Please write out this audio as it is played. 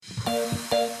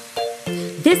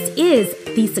This is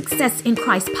the Success in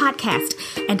Christ podcast,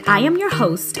 and I am your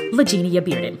host, Lagenia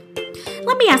Bearden.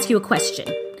 Let me ask you a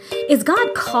question. Is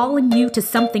God calling you to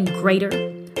something greater,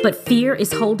 but fear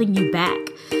is holding you back?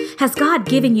 Has God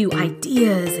given you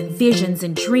ideas and visions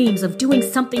and dreams of doing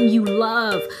something you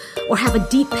love or have a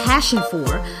deep passion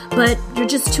for, but you're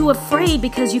just too afraid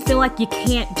because you feel like you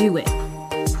can't do it?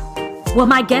 Well,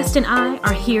 my guest and I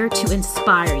are here to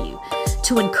inspire you,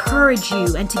 to encourage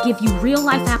you, and to give you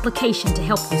real-life application to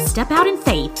help you step out in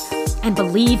faith and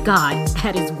believe God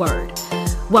at His Word.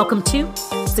 Welcome to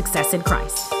Success in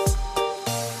Christ.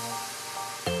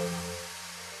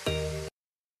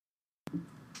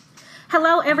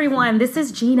 Hello, everyone. This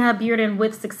is Gina Bearden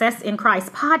with Success in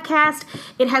Christ podcast.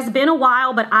 It has been a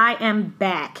while, but I am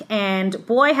back. And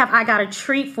boy, have I got a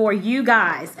treat for you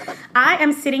guys. I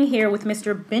am sitting here with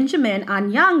Mr. Benjamin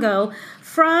Onyango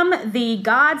from the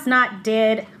God's Not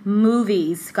Dead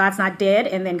movies. God's Not Dead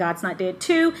and then God's Not Dead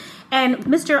 2. And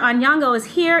Mr. Onyango is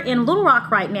here in Little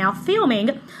Rock right now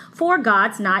filming for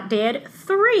God's Not Dead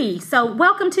 3. So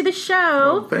welcome to the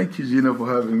show. Well, thank you, Gina,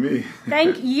 for having me.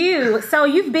 Thank you. So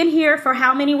you've been here for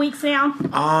how many weeks now?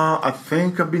 I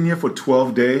think I've been here for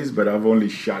 12 days, but I've only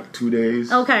shot 2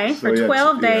 days. Okay, so for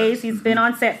 12 days. He's been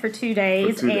on set for 2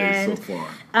 days. For 2 days so far.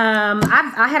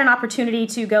 I had an opportunity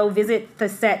to go visit the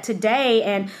set today,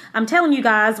 and I'm telling you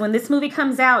guys, when this movie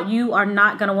comes out, you are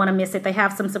not going to want to miss it. They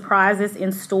have some surprises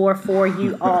in store for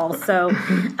you all. So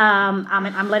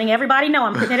I'm letting everybody know.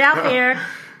 I'm putting it out there.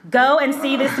 Go and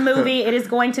see this movie. It is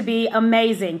going to be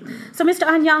amazing. So, Mr.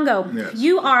 Onyango, yes.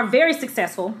 You are very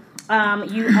successful.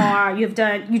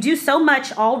 You do so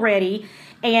much already,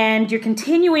 and you're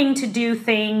continuing to do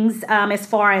things as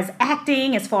far as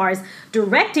acting, as far as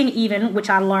directing even, which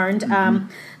I learned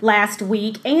last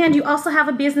week. And you also have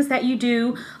a business that you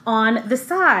do on the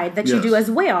side that you do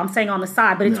as well. I'm saying on the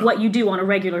side, but it's what you do on a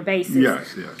regular basis.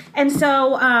 Yes. And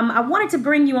so I wanted to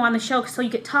bring you on the show so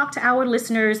you could talk to our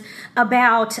listeners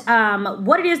about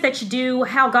what it is that you do,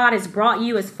 how God has brought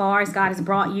you as far as God has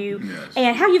brought you,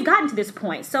 and how you've gotten to this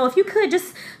point. So if you could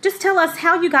just tell us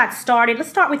how you got started. Let's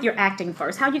start with your acting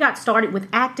first. How you got started with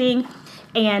acting,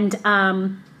 and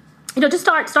just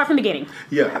start from the beginning.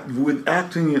 Yeah, with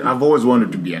acting, I've always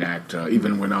wanted to be an actor.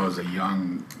 Even when I was a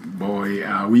young boy,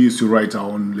 we used to write our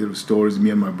own little stories, me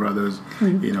and my brothers,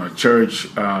 in our church.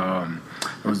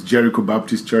 It was Jericho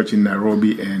Baptist Church in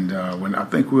Nairobi, and when I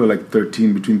think we were like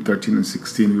between 13 and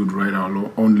 16, we would write our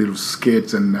own little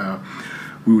skits, and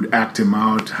we would act them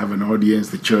out, have an audience,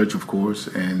 the church, of course,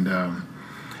 and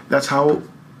that's how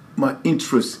my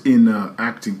interest in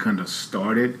acting kind of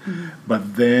started.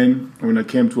 But then when I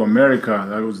came to America,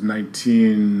 that was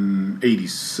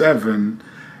 1987,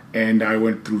 and I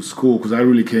went through school because I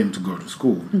really came to go to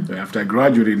school. After I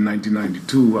graduated in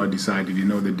 1992, I decided,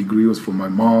 the degree was for my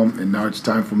mom, and now it's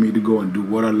time for me to go and do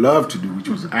what I love to do, which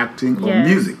was acting or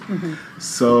music.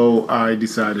 So I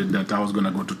decided that I was going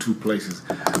to go to 2 places.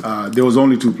 There was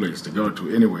only 2 places to go to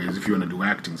anyways, if you want to do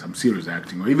acting, some serious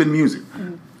acting, or even music.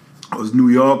 It was New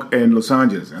York and Los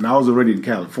Angeles, and I was already in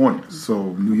California.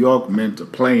 So New York meant a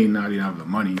plane. I didn't have the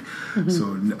money.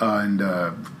 So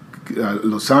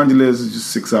Los Angeles is just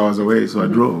 6 hours away, so I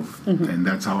drove, and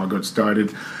that's how I got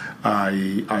started.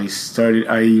 I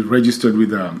registered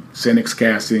with Cenex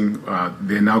Casting.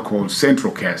 They're now called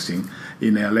Central Casting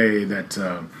in LA. That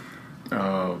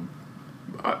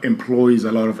employs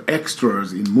a lot of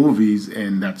extras in movies,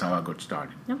 and that's how I got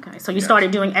started. Okay, so you started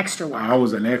doing extra work. I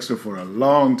was an extra for a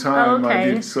long time. I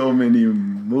did so many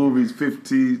movies,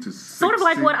 50 to 60. Sort of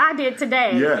like what I did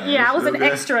today. Yeah, I was an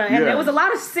extra, and there was a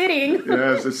lot of sitting.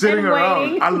 Yes, sitting around.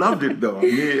 Waiting. I loved it, though.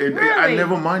 Really? I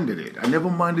never minded it. I never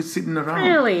minded sitting around.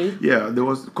 Really? Yeah,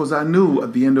 because I knew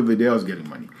at the end of the day I was getting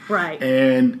money. Right.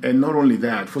 And not only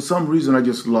that, for some reason I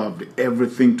just loved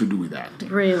everything to do with acting.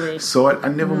 Really? So I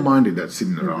never minded that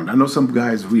sitting around. I know some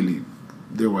guys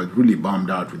they were really bummed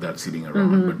out with that sitting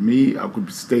around. But me, I could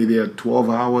stay there 12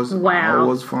 hours. Wow. I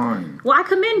was fine. Well, I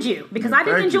commend you because I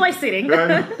didn't enjoy sitting.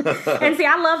 And see,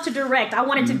 I love to direct. I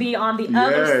wanted to be on the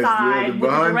other side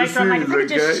with the director. I'm like, if I could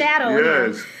just shadow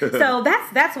him. So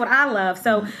that's what I love.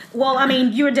 So, well, I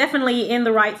mean, you were definitely in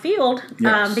the right field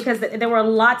because there were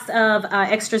lots of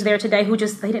extras there today who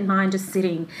they didn't mind just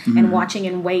sitting and watching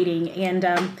and waiting. And,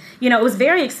 it was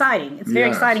very exciting. It's very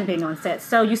exciting being on set.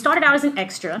 So you started out as an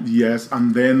extra. Yes.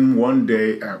 And then one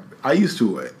day, I used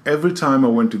to, every time I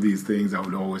went to these things, I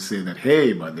would always say that,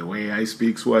 hey, by the way, I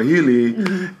speak Swahili,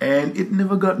 and it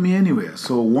never got me anywhere.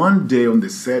 So one day on the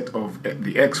set of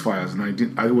The X-Files,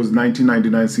 it was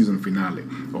 1999 season finale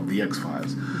of The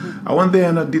X-Files, I went there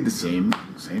and I did the same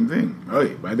thing.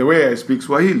 Hey, by the way, I speak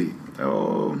Swahili.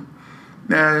 Oh,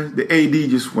 nah, the AD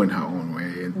just went her own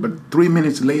way, But 3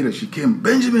 minutes later, she came,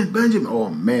 Benjamin. Oh,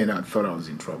 man, I thought I was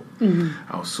in trouble.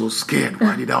 I was so scared.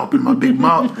 Why did I open my big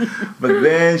mouth? But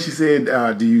then she said,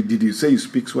 did you say you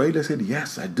speak Swahili? I said,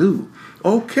 yes, I do.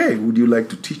 Okay, would you like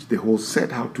to teach the whole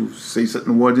set how to say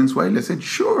certain words in Swahili? I said,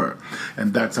 sure.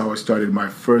 And that's how I started my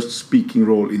first speaking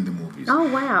role in the movies.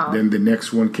 Oh, wow. Then the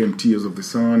next one came Tears of the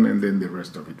Sun, and then the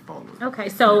rest of it followed. Okay,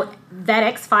 so that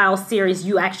X-Files series,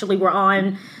 you actually were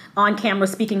on camera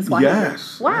speaking Swahili?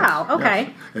 Yes. Wow, yes, okay.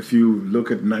 Yes. If you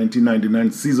look at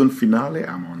 1999 season finale,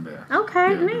 I'm on there.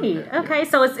 Okay, neat. Okay,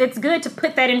 so it's good to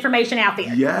put that information out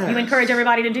there. Yes. You encourage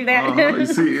everybody to do that? You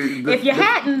see, if you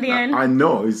hadn't, then... I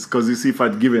know. It's because, you see, if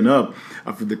I'd given up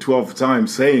after the 12th time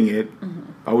saying it,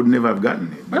 I would never have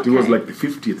gotten it. But it was like the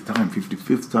 50th time,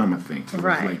 55th time, I think. It was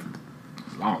like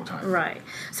a long time. Right.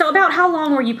 So about how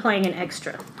long were you playing an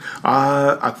extra?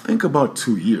 I think about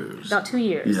 2 years. About 2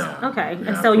 years? Yeah. Okay. Yeah,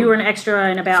 and so you were an extra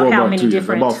in about how many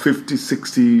different... About 50,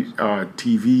 60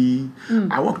 TV.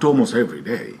 I worked almost every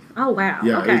day. Oh, wow.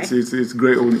 Yeah, okay. it's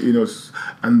great, you know.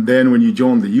 And then when you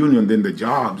join the union, then the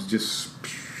jobs just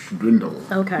dwindle.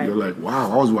 Okay. You're like,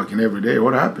 wow, I was working every day.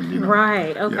 What happened? You know?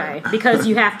 Right. Okay. Yeah. Because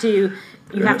you have to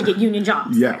get union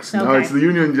jobs. Yes. Okay. Now it's the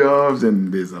union jobs,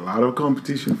 and there's a lot of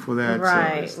competition for that.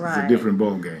 Right. So it's a different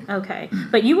ball game. Okay.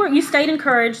 But you stayed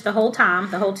encouraged the whole time,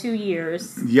 the whole 2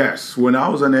 years. Yes. When I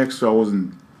was an extra, I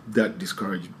wasn't that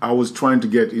discouraged. I was trying to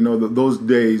get, you know, those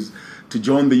days to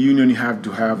join the union, you have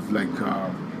to have like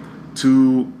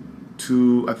two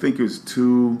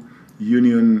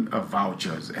union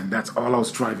vouchers, and that's all I was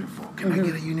striving for. Can I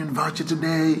get a union voucher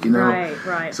today? You know,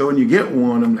 right. So when you get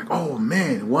one, I'm like, oh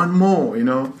man, one more, you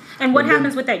know. And what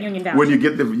happens with that union voucher? When you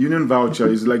get the union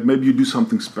voucher, it's like maybe you do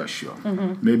something special.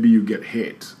 Maybe you get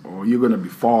hit, or you're gonna be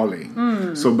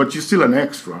falling. So, but you're still an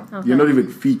extra. Okay. You're not even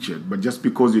featured, but just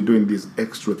because you're doing these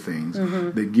extra things,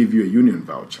 they give you a union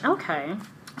voucher. Okay.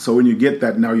 So when you get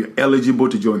that, now you're eligible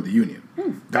to join the union.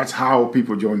 That's how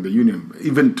people join the union.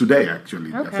 Even today,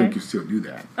 actually. Okay. I think you still do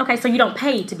that. Okay, so you don't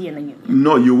pay to be in the union?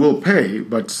 No, you will pay,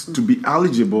 but to be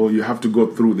eligible, you have to go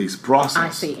through this process. I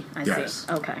see.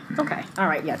 Okay. All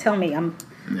right, yeah, tell me. I'm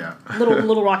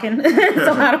little rocking.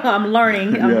 So I'm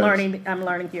learning. I'm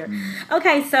learning here.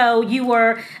 Okay, so you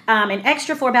were an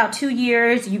extra for about 2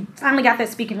 years. You finally got that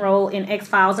speaking role in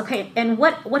X-Files. Okay, and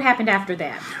what happened after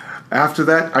that? After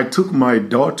that, I took my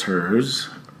daughters,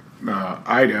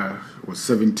 Ida was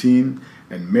 17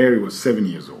 and Mary was 7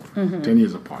 years old, 10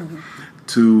 years apart,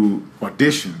 to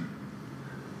audition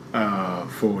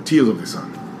for Tears of the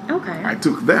Sun. Okay. I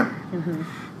took them.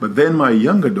 But then my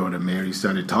younger daughter, Mary,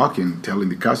 started telling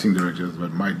the casting directors,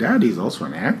 but my daddy is also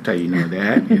an actor, you know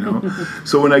that, you know.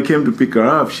 So when I came to pick her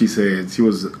up, she said, she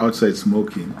was outside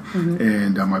smoking,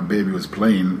 and my baby was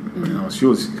playing, you know, she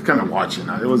was kind of watching.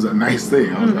 It was a nice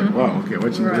thing. I was like, wow, okay,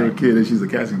 watching a little kid, and she's a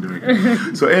casting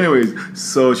director. So anyways,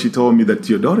 so she told me that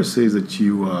your daughter says that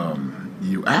you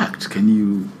act. Can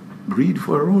you read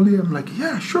for a role here? I'm like,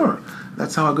 yeah, sure.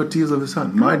 That's how I got Tears of the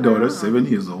Sun. My daughter, 7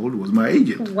 years old, was my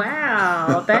agent.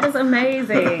 Wow, that is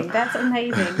amazing. That's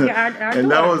amazing. Yeah,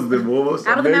 and that was the most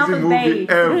amazing movie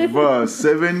ever.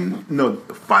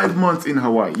 5 months in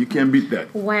Hawaii. You can't beat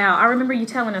that. Wow, I remember you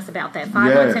telling us about that.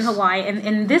 5 months in Hawaii. And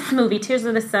in this movie, Tears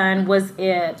of the Sun, was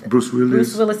it... Bruce Willis.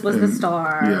 Bruce Willis was the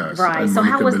star. Yes. Right. So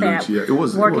how was that? Yeah, it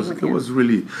was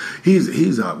really...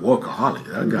 He's a workaholic.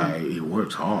 That guy, he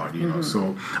works hard, you know.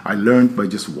 So I learned by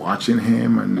just watching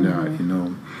him, and, you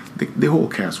know, the whole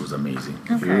cast was amazing.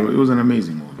 Okay. It was an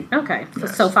amazing movie. Okay.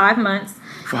 Yes. So 5 months.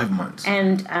 5 months.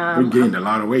 And... we gained a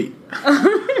lot of weight.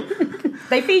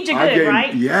 They feed you good,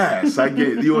 right? Yes.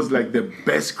 It was like the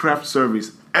best craft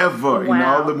service ever in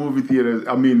all the movie theaters.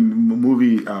 I mean,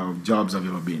 movie jobs I've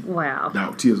ever been. Wow.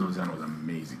 Now, Tears of the Sun was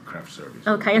amazing craft service.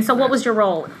 Okay. And so what was your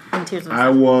role in Tears of the Sun? I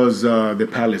was the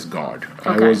palace guard.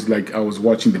 Okay. I was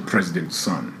watching the president's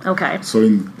son. Okay. So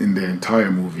in the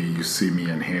entire movie, you see me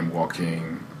and him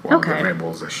walking while the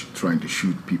rebels are trying to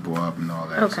shoot people up and all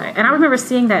that. Okay. So, and I remember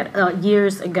seeing that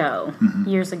years ago,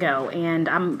 and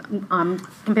I'm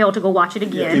compelled to go watch it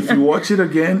again. Yeah, if you watch it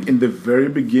again, in the very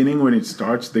beginning when it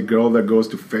starts, the girl that goes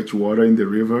to fetch water in the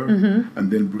river,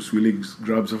 and then Bruce Willis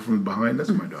grabs her from behind,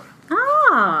 that's my daughter.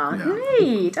 Ah,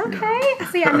 neat. Okay. Yeah.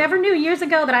 See, I never knew years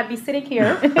ago that I'd be sitting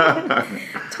here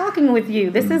talking with you.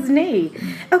 This is neat.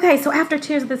 Okay, so after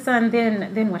Tears of the Sun,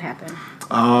 then what happened?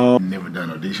 Never done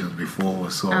auditions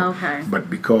before, so but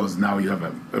because now you have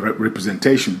a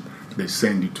representation, they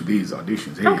send you to these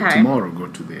auditions. Hey, tomorrow go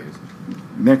to this.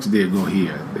 Next day go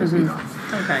here. You know.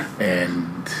 Okay.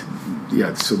 And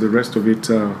so the rest of it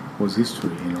was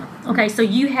history, you know. Okay, so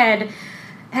you had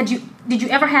Did you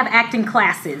ever have acting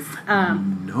classes?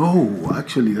 No,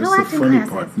 actually, that's the funny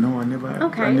part. No, I never had.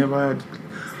 Okay. I never had.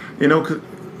 You know,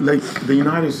 like the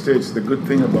United States, the good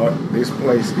thing about this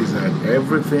place is that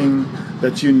everything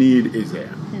that you need is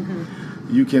there.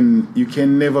 You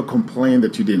can never complain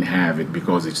that you didn't have it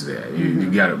because it's there.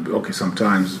 You gotta, okay,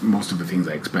 sometimes most of the things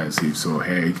are expensive, so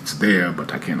hey, it's there,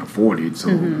 but I can't afford it, so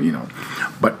you know.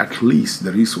 But at least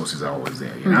the resources are always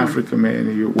there. In Africa, man,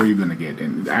 where you gonna get?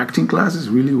 And the acting classes,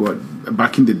 really, what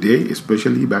back in the day,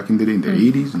 especially back in the day in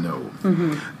the 80s, no,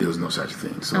 there was no such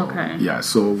thing. So yeah,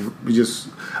 so we just,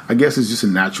 I guess it's just a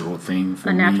natural thing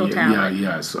for me. A natural talent.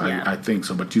 Yeah. So I think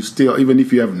so. But you still, even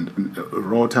if you have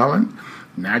raw talent.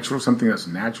 Something that's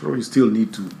natural, you still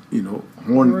need to,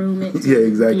 groom it. Yeah,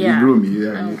 exactly. Yeah. You groom it.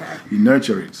 Yeah, you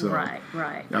nurture it. So right.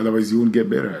 Otherwise, you won't get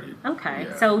better at it. Okay.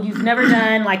 Yeah. So you've never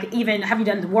done have you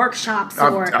done workshops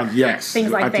or yes, things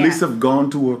like at that? At least I've gone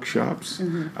to workshops,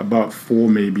 about 4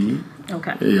 maybe.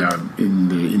 Okay. Yeah,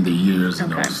 in the years, so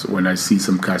when I see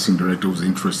some casting director who's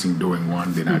interested in doing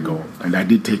one, then I go. And I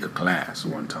did take a class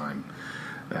one time,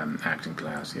 acting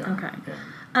class. Yeah. Okay. Yeah.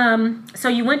 So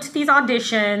you went to these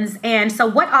auditions, and so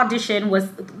what audition was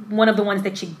one of the ones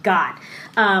that you got?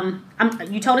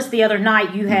 You told us the other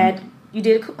night you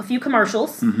did a few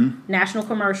commercials, national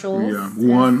commercials. Yeah,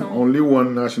 only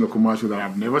one national commercial that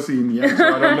I've never seen yet,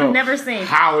 so I don't know never seen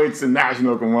how it's a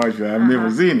national commercial. I've never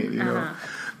seen it, you know.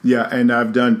 Yeah, and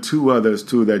I've done 2 others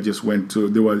too that just went to,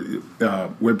 there was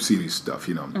web series stuff,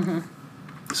 you know.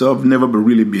 So I've never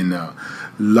really been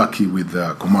lucky with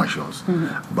commercials,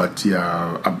 but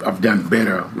yeah, I've done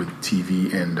better with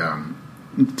TV and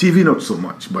TV not so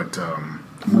much, but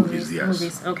movies, yes.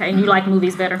 Movies, okay. And you like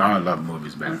movies better? I love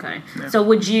movies better. Okay. Yeah. So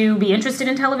would you be interested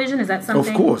in television? Is that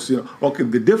something? Of course, yeah. Okay,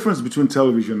 the difference between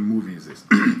television and movies is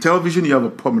television, you have a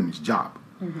permanent job.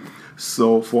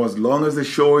 So for as long as the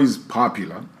show is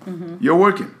popular, you're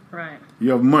working. Right.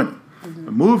 You have money.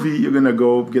 A movie, you're going to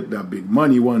go get that big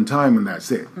money one time and that's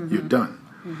it. You're done.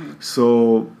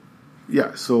 So,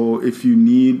 yeah, so if you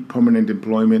need permanent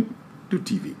employment, do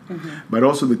TV. But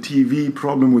also the TV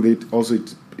problem with it, also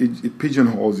it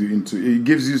pigeonholes you into, it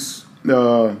gives you,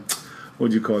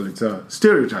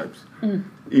 stereotypes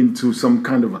into some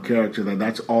kind of a character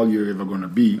that's all you're ever going to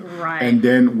be. Right. And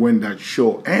then when that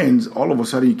show ends, all of a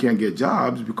sudden you can't get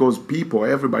jobs because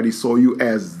everybody saw you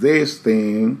as this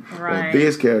thing or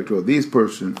this character or this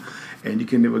person, and you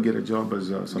can never get a job as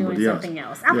somebody else. Something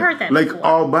else. I've heard that like before.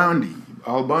 Al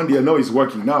Bundy, I know he's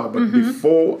working now, but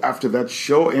after that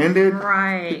show ended,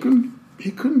 he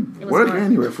couldn't work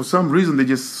anywhere. For some reason, they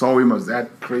just saw him as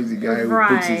that crazy guy who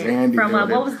puts his hand from in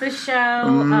what was the show?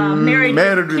 Married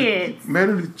with Kids.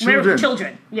 Married with Children. Married with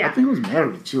Children, yeah. I think it was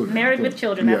Married with Children. Married with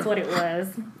Children, that's what it was.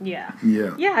 Yeah.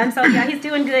 Yeah. Yeah, and so, he's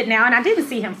doing good now, and I didn't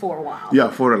see him for a while. Yeah,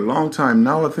 for a long time.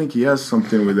 Now I think he has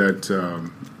something with that...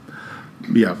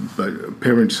 but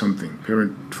Parent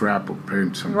Trap or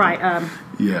Parent something. Right.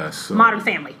 So Modern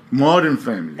Family. Modern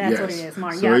Family, That's yes. what it is.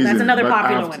 So that's another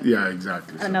popular one. Yeah,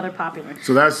 exactly. Another popular.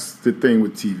 So that's the thing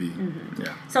with TV.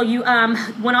 Yeah. So you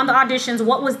went on the auditions.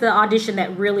 What was the audition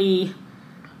that really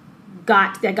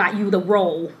got you the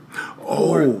role?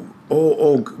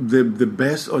 The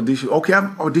best audition. Okay,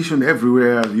 I've auditioned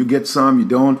everywhere. You get some, you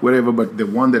don't, whatever. But the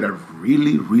one that I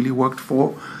really, really worked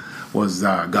for was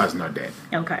God's Not Dead.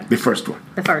 Okay. The first one.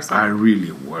 I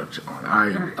really worked on.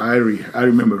 I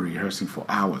remember rehearsing for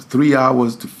hours, 3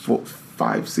 hours to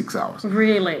 5, 6 hours.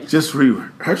 Really? Just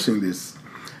rehearsing this,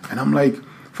 and I'm like,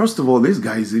 first of all, this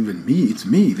guy is even me. It's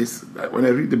me. This when I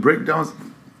read the breakdowns,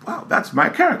 wow, that's my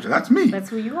character. That's me. That's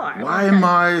who you are. Why am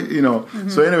I?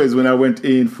 So, anyways, when I went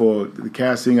in for the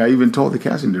casting, I even told the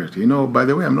casting director, by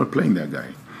the way, I'm not playing that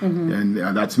guy. And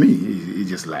that's me. He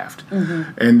just laughed.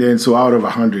 And then, so out of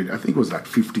 100, I think it was like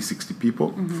 50, 60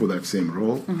 people for that same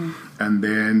role. And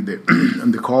then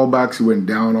the callbacks went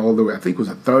down all the way. I think it was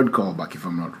a third callback, if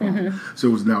I'm not wrong. So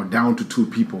it was now down to 2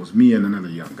 people. It was me and another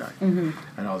young guy. And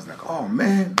I was like, oh,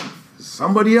 man,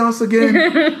 somebody else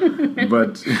again?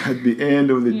 But at the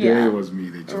end of the day, it was me.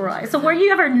 They chose. Right. So were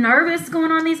you ever nervous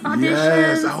going on these auditions?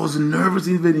 Yes, I was nervous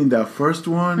even in that first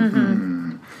one.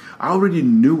 I already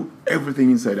knew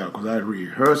everything inside out because I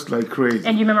rehearsed like crazy.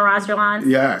 And you memorized your lines?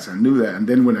 Yes, I knew that. And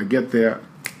then when I get there,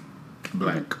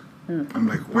 blank. I'm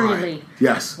like, why? Really?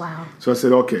 Yes. Wow. So I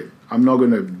said, okay, I'm not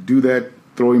going to do that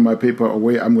throwing my paper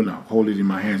away, I'm going to hold it in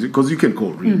my hands because you can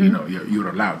cold read. You're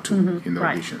allowed to in the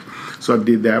auditions. So I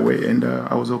did that way, and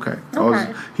I was okay.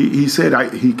 He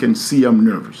said he can see I'm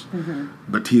nervous,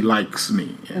 but he likes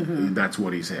me. That's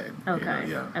what he said.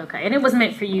 Okay. Okay. And it was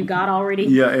meant for you. God already.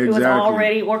 Yeah, exactly. It was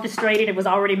already orchestrated. It was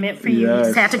already meant for you. Yes. You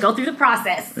just had to go through the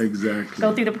process. Exactly.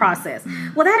 Go through the process.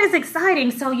 Well, that is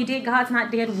exciting. So you did God's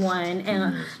Not Dead 1,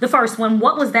 and the first one.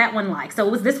 What was that one like? So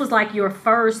this was like your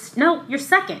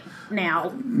second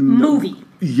movie.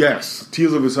 Yes,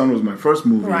 Tears of the Sun was my first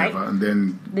movie ever, and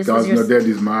then God's Not Dead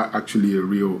is actually a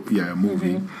real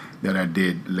movie that I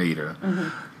did later.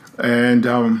 And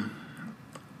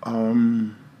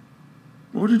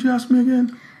what did you ask me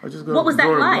again? What was that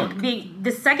like?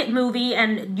 The second movie,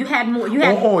 and you had more. You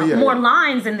had more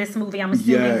lines in this movie, I'm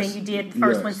assuming, than you did the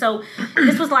first one. So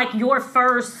this was like your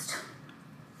first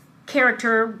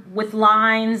character with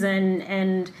lines,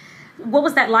 and what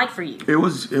was that like for you? It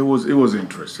was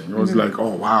interesting. It was like,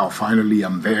 oh wow, finally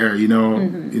I'm there.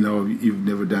 You've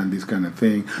never done this kind of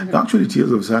thing. Actually,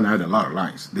 Tears of the Sun had a lot of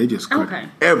lines. They just cut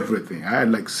everything. I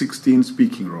had like 16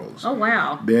 speaking roles. Oh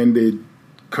wow! Then they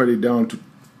cut it down to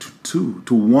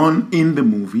one in the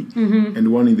movie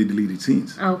and one in the deleted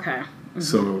scenes. Okay.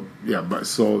 So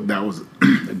that was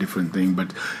a different thing.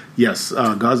 But yes,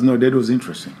 God's Not Dead was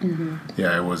interesting.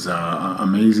 Yeah, it was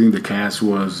amazing. The cast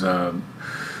was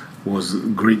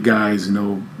great guys.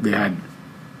 They had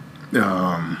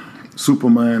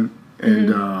Superman and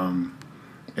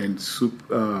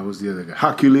what's the other guy?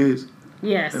 Hercules.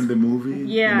 Yes. In the movie.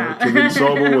 Yeah. Kevin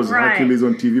Sorbo was Hercules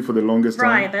on TV for the longest time.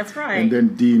 Right, that's right. And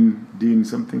then Dean,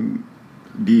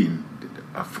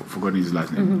 I've forgotten his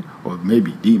last name, or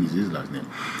maybe Dean is his last name,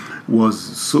 was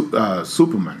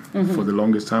Superman for the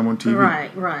longest time on TV.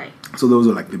 Right. So those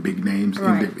are like the big names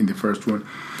in the first one.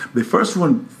 The first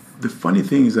one, the funny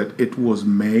thing is that it was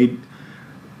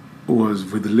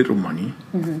with little money,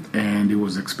 and it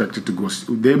was expected to go.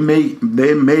 They made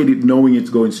it knowing it's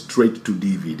going straight to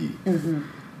DVD.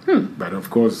 But of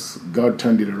course, God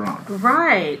turned it around.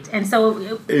 Right, and so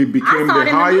it became the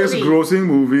highest grossing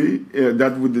movie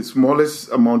that with the smallest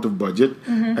amount of budget,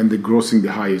 and the grossing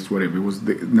the highest whatever. It was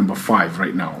the number 5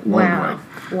 right now worldwide.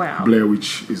 Wow. Blair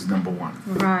Witch is number 1.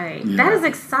 Right. Yeah. That is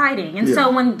exciting. And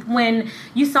so when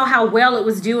you saw how well it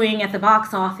was doing at the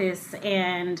box office,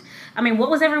 and I mean, what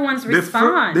was everyone's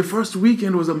response? The first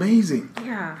weekend was amazing.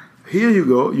 Yeah. Here you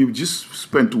go. You just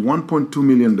spent $1.2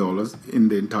 million in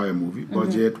the entire movie,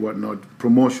 budget, whatnot,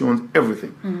 promotions,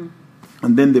 everything.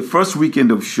 And then the first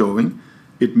weekend of showing,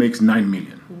 it makes $9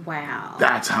 million. Wow.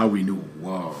 That's how we knew,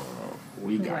 whoa,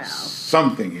 we got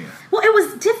something here. Well, it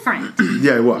was different.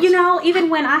 Yeah, it was. Even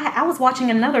when I was watching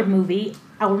another movie,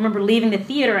 I remember leaving the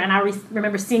theater and I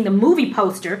remember seeing the movie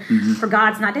poster for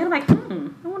God's Not Dead. I'm like,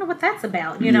 I wonder what that's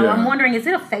about. I'm wondering, is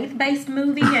it a faith-based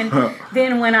movie? And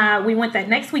then when we went that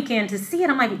next weekend to see it,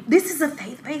 I'm like, this is a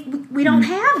faith-based. We don't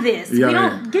have this. Yeah, we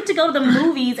don't get to go to the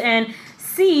movies and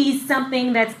see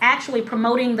something that's actually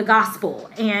promoting the gospel.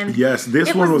 And yes,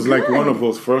 this one was like one of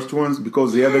those first ones,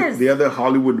 because the other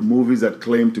Hollywood movies that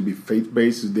claim to be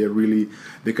faith-based,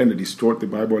 they kind of distort the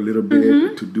Bible a little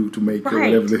bit to make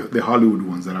whatever the Hollywood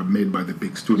ones that are made by the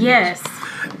big studios. Yes.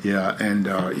 Yeah, and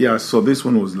so this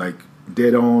one was like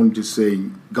dead on, just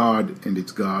saying God, and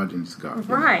it's God, and it's God.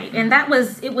 Right, and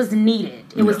it was needed.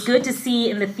 It was good to see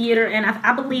in the theater, and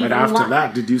I believe. But after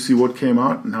that, did you see what came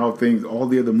out and how all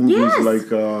the other movies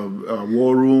like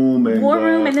War Room,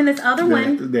 and then this other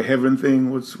one, the Heaven thing?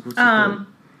 What's it called?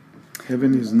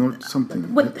 Heaven is not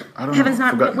something. I don't Heaven's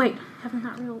know. not real. Wait, Heaven's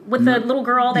not real. With the little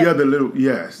girl that. Yeah, the little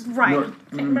Right. No,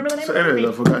 remember the name so of the movie?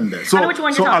 I've forgotten that. So, I know which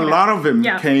one you're talking a lot of them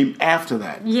came after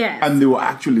that. Yes. And they were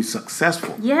actually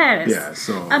successful. Yes. Yeah.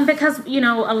 So. Because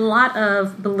a lot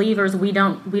of believers we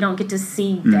don't get to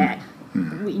see that.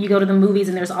 You go to the movies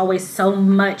and there's always so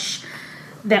much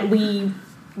that we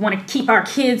want to keep our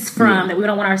kids from, that we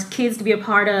don't want our kids to be a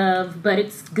part of, but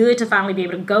it's good to finally be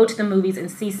able to go to the movies and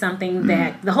see something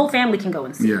that the whole family can go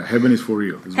and see. Yeah, Heaven is for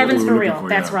real. Heaven's for real,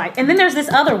 that's right. And then there's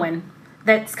this other one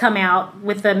that's come out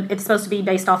with it's supposed to be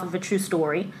based off of a true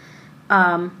story.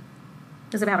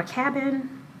 It's about a cabin.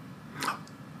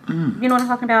 You know what I'm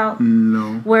talking about?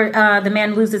 No. Where the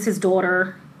man loses his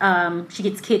daughter. She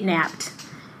gets kidnapped.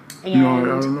 And no,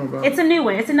 I don't know about it. It's a new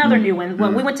one. It's another new one.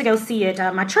 Well, we went to go see it.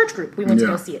 My church group, we went to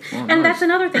go see it. Oh, and that's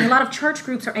another thing. A lot of church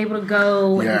groups are able to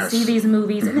go and see these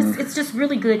movies. And it's just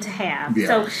really good to have. Yes.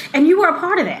 So, and you were a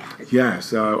part of that.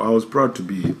 Yes, I was proud to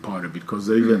be a part of it, because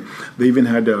they even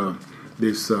had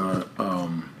this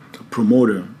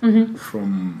promoter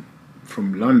from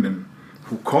London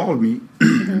who called me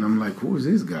And I'm like, who is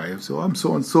this guy? So I'm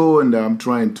so-and-so, and I'm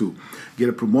trying to get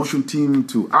a promotion team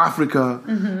to Africa.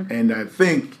 And I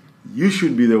think you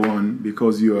should be the one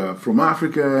because you are from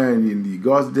Africa and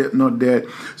God's not dead.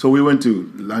 So we went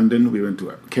to London, we went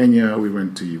to Kenya, we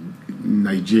went to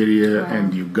Nigeria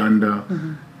and Uganda,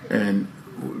 and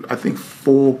I think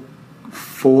four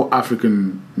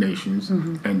African nations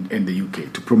and the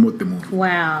UK to promote the movie.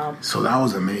 Wow. So that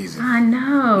was amazing. I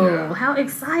know. Yeah. How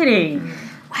exciting.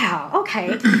 Wow.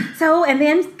 Okay. So, and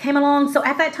then came along. So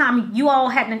at that time, you all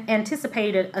hadn't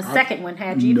anticipated a second one,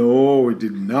 had you? No, we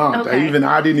did not. Okay.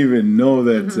 I didn't even know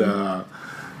that, I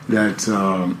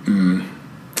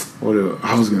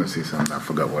was going to say something. I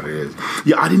forgot what it is.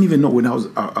 Yeah, I didn't even know when I was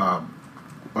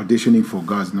auditioning for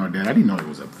God's Not Dead. I didn't know it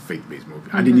was a faith-based movie.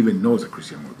 I didn't even know it was a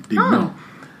Christian movie. Didn't know.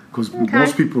 Because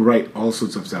most people write all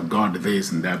sorts of stuff, God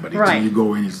this and that, but until you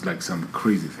go in, it's like some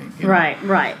crazy thing. You know?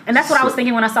 Right. And that's what I was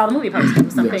thinking when I saw the movie poster.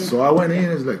 Yeah, so I went in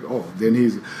and it's like, then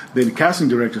the casting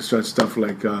director starts stuff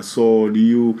like, so do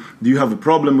you have a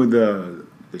problem with the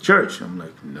church? I'm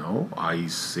like, no, I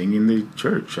sing in the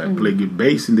church. I play good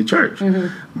bass in the church.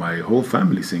 My whole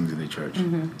family sings in the church,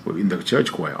 in the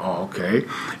church choir. Oh, okay.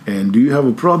 And do you have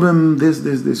a problem? This.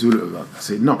 I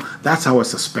said, no. That's how I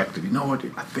suspected. You know what?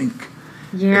 I think.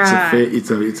 Yeah. It's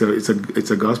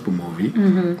a gospel movie,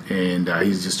 and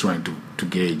he's just trying to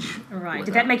gauge. Right.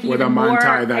 Did that make you even more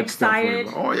excited?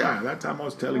 Oh yeah, that time I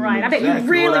was telling you. Right. I bet you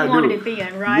really wanted it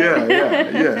then, right?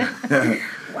 Yeah.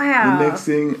 Wow. The next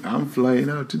thing, I'm flying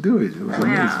out to do it. It was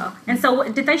amazing. And so,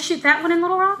 did they shoot that one in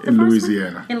Little Rock? In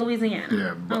Louisiana. In Louisiana.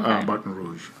 Yeah, Baton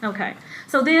Rouge. Okay.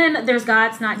 So then there's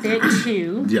God's Not Dead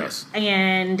 2. Yes.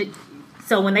 And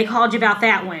so when they called you about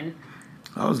that one,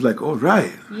 I was like, all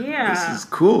right. Yeah. This is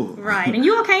cool. Right. And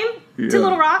you all came to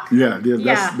Little Rock? Yeah.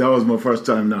 That was my first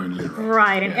time now in Little Rock.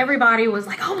 Right. And everybody was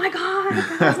like, oh my God,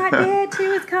 God's Not Dead 2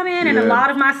 is coming. And a lot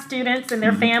of my students and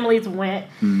their families went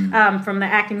from the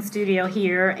acting studio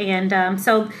here. And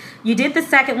so you did the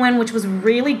second one, which was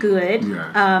really good.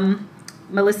 Yeah.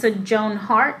 Melissa Joan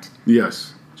Hart.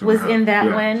 Yes. Was in that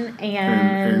one,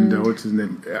 and what's his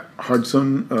name?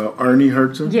 Hudson, Arnie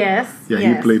Hudson. Yes. Yeah,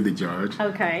 he played the judge.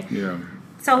 Okay. Yeah.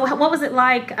 So what was it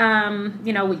like?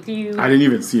 With you. I didn't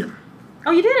even see him. Oh,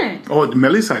 you didn't? Oh,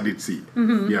 Melissa I did see.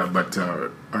 Yeah, but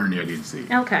Ernie I didn't see.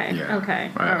 Okay. Yeah.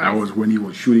 Okay. I was when he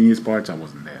was shooting his parts. I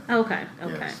wasn't there. Okay.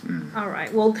 Yes. All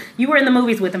right. Well, you were in the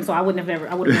movies with him, so I would have never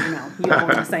known. You all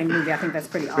were in the same movie. I think that's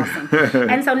pretty awesome.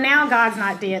 And so now God's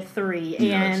Not Dead 3,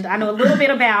 and I know a little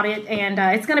bit about it, and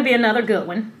it's going to be another good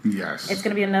one. Yes. It's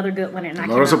going to be another good one, and a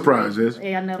lot of surprises.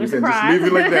 Yeah, another surprise. Just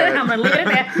leave it like that. I'm going to leave it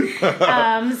at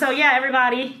that. So yeah,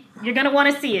 everybody, you're going to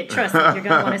want to see it. Trust me, you're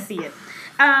going to want to see it.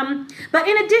 But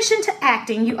in addition to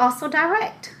acting, you also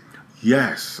direct.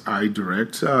 Yes, I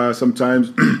direct.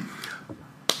 Sometimes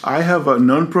I have a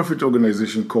non-profit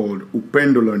organization called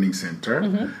Upendo Learning Center.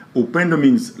 Upendo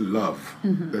means love.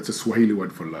 That's a Swahili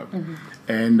word for love.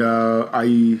 And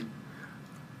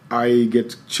I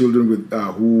get children with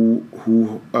who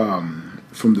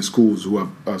from the schools who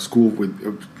have school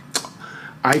with.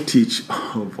 I teach.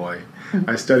 Oh boy,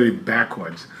 I studied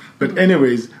backwards. But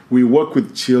anyways, we work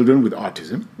with children with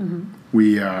autism.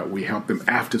 We help them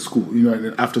after school,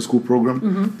 an after school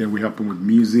program. Then we help them with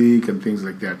music and things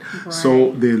like that. Right.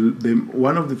 So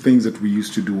one of the things that we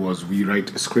used to do was we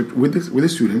write a script with the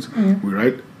students. We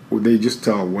write. They just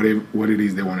tell what it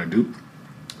is they want to do.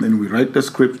 Then we write the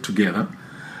script together,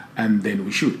 and then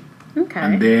we shoot. Okay.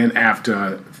 And then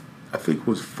after, I think it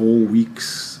was 5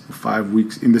 weeks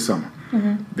in the summer.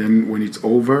 Then when it's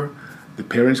over, the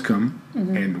parents come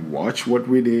and watch what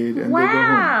we did, and they go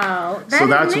home. So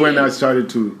that's when I started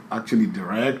to actually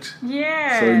direct.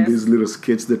 Yeah. So in these little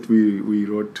skits that we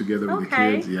wrote together with the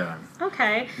kids,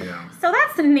 Okay. Yeah. So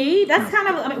that's neat. That's kind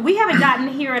of, we haven't gotten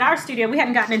here at our studio, we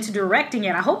haven't gotten into directing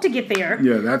yet. I hope to get there.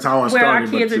 Yeah, that's how I started. Where our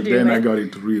kids are doing. Then I got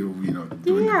into real,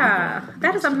 doing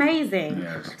that is amazing.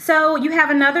 Yes. So you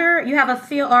have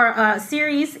a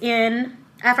series in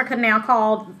Africa now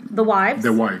called The Wives.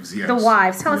 The Wives, yes. The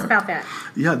Wives. Tell us about that.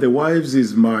 Yeah, The Wives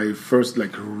is my first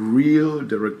real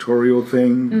directorial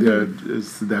thing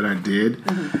that I did,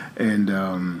 and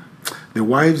The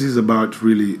Wives is about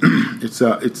really it's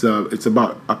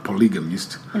about a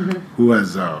polygamist who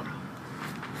has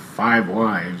 5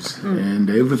 wives, and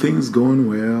everything's going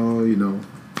well,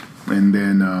 and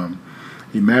then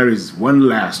he marries one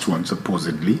last one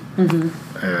supposedly.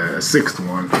 A 6th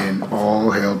one, and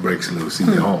all hell breaks loose in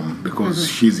the home because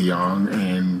she's young,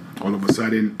 and all of a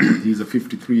sudden he's a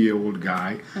 53-year-old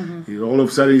guy. All of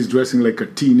a sudden he's dressing like a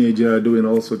teenager, doing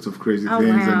all sorts of crazy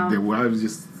things, and the wives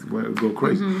just go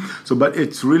crazy. So, but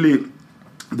it's really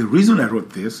the reason I wrote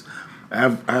this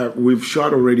We've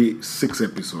shot already 6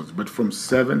 episodes, but from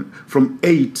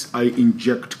 8, I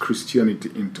inject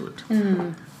Christianity into it.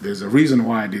 There's a reason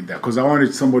why I did that, because I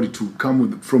wanted somebody to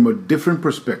come from a different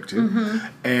perspective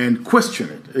and question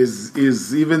it.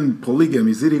 Is even polygamy,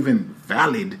 is it even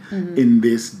valid in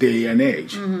this day and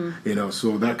age?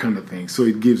 So that kind of thing. So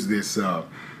it gives this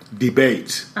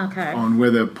debate on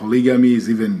whether polygamy is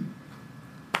even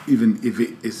if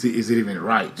is it even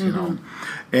right,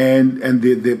 and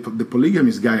the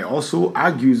polygamist guy also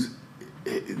argues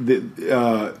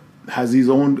has his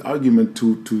own argument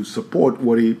to support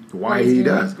why he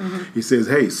does. He says,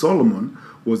 hey, Solomon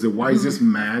was the wisest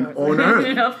man on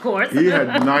earth. Of course. He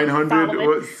had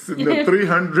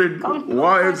 300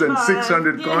 wives and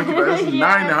 600 concubines,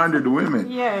 900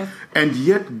 women. Yes. And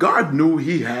yet God knew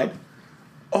he had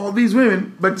all these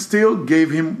women, but still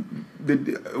gave him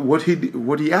what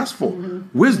he asked for,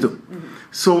 wisdom.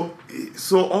 So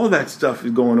all that stuff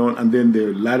is going on, and then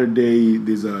the latter day,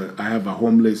 I have a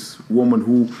homeless woman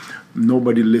who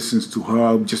nobody listens to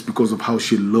her just because of how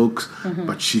she looks,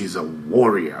 but she's a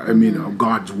warrior. I mean, a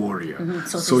God's warrior.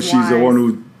 So she's the one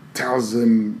who tells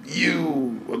him,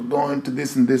 you are going to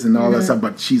this and this and all that stuff,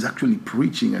 but she's actually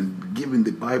preaching and giving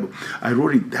the Bible. I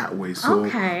wrote it that way, so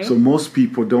most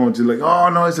people don't. They're like, oh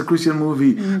no, it's a Christian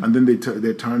movie, and then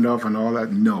they're turned off and all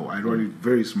that. No, I wrote it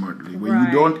very smartly, where you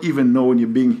don't even know when you're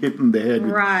being hit in the head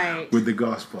with the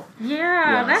gospel.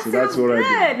 Yeah, that sounds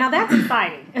good. Now that's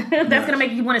exciting. That's going to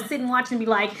make you want to sit and watch and be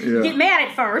like, get mad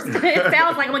at first. It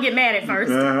sounds like I'm going to get mad at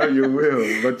first. You will,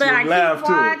 but you'll laugh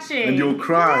too, and you'll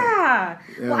cry.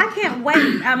 Yeah. Well, I can't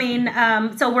wait. I mean,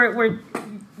 so we're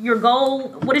your goal.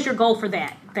 What is your goal for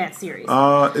that series?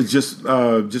 It's just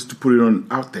to put it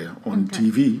out there on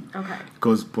TV. Okay.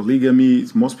 Because polygamy,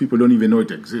 most people don't even know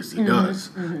it exists. It does.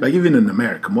 Like even in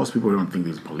America, most people don't think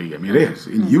there's polygamy. It is.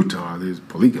 In Utah, there's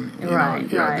polygamy. Right.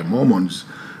 The Mormons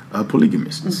are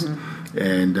polygamists,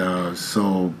 and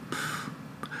so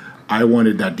I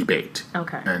wanted that debate.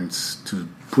 Okay. And to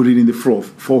put it in the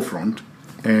forefront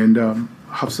and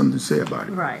have something to say about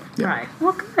it. Right.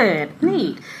 Well, good.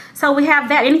 Neat. So we have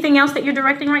that. Anything else that you're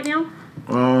directing right now?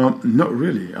 Not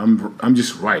really. I'm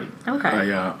just writing. Okay.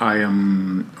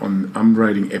 I'm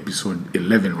writing episode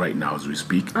 11 right now as we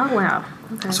speak. Oh wow.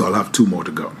 Okay. So I'll have 2 more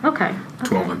to go. Okay.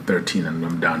 12 and 13, and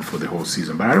I'm done for the whole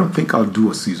season. But I don't think I'll do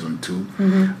a season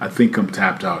 2. I think I'm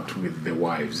tapped out with the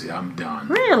wives. I'm done.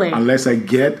 Really? Unless I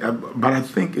get, but I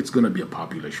think it's going to be a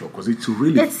popular show because it's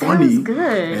really funny. Sounds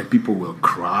good. And people will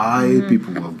cry.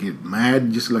 People will get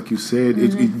mad, just like you said.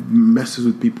 It messes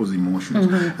with people's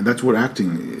emotions, and that's what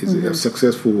acting is.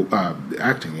 Successful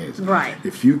acting is. Right.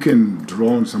 If you can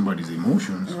draw on somebody's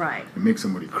emotions, right, you make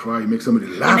somebody cry, you make somebody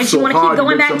laugh, and then you want to keep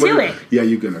going back to it. Yeah,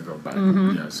 you're gonna go back.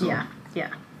 Yeah.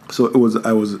 So it was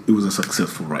a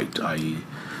successful write.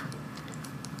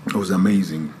 It was an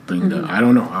amazing thing that I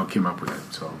don't know how I came up with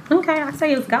it. So okay, I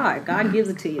say it's God. God gives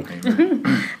it to you.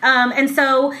 And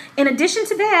so, in addition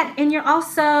to that, and you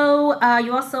also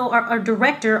are a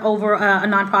director over a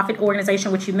nonprofit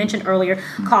organization which you mentioned earlier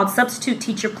called Substitute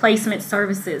Teacher Placement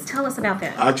Services. Tell us about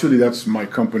that. Actually, that's my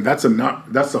company. That's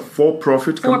a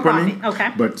for-profit company.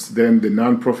 Okay. But then the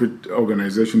nonprofit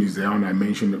organization is the one I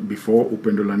mentioned before,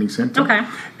 Upendo Learning Center. Okay.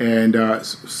 And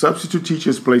Substitute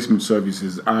Teachers Placement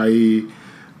Services.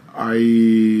 I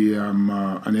am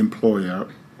an employer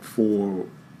for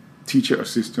teacher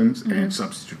assistants and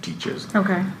substitute teachers.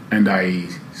 Okay. And I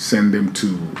send them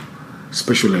to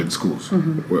special ed schools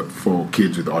for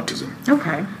kids with autism.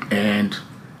 Okay. And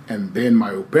then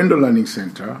my Upendo Learning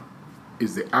Center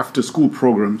is the after-school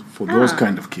program for those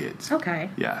kind of kids.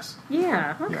 Okay. Yes.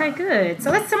 Yeah. Okay. Yeah. Good.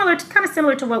 So that's kind of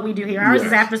similar to what we do here. Ours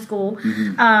is after school,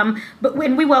 but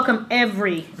when we welcome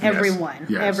everyone,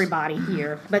 everybody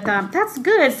here. But that's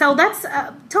good. So that's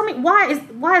tell me why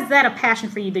is that a passion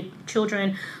for you? The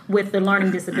children with the learning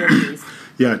disabilities.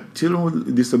 Yeah, children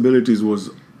with disabilities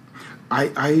was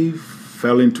I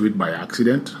fell into it by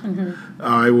accident.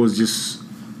 I was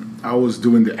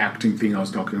doing the acting thing I was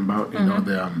talking about, you know,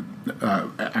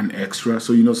 an extra.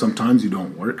 So, sometimes you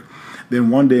don't work. Then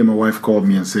one day my wife called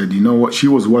me and said, you know what? She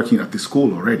was working at the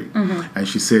school already. And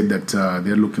she said that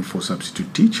they're looking for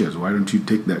substitute teachers. Why don't you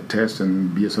take that test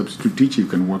and be a substitute teacher? You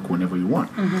can work whenever you want.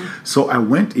 So I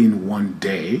went in one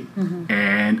day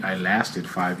and I lasted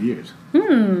 5 years.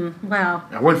 Wow.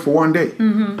 I went for one day.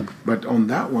 But on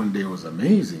that one day it was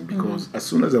amazing because as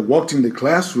soon as I walked in the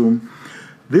classroom,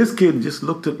 this kid just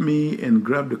looked at me and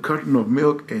grabbed a carton of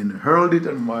milk and hurled it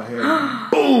on my head.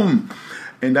 Boom!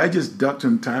 And I just ducked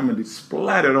in time and it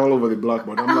splattered all over the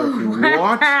blackboard. I'm like,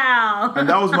 what? Wow. And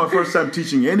that was my first time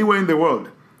teaching anywhere in the world.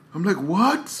 I'm like,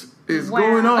 what is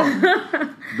going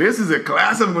on? this is a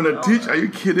class I'm going to teach. Are you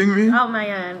kidding me? Oh,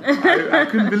 man. I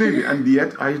couldn't believe it. And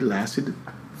yet I lasted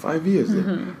 5 years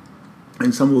there.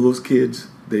 And some of those kids,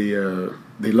 they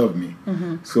loved me.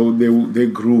 So they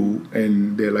grew,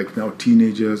 and they're like now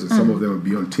teenagers, and some of them are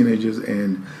beyond teenagers,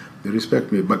 and they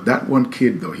respect me. But that one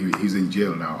kid, though, he's in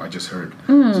jail now, I just heard.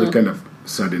 So it kind of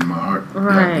saddened my heart.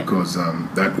 Right. Yeah, because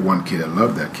that one kid, I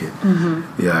love that kid.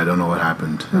 Yeah, I don't know what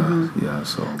happened.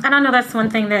 So. And I know that's one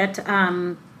thing that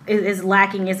is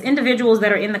lacking is individuals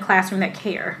that are in the classroom that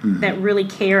care, that really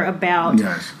care about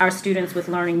our students with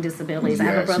learning disabilities. I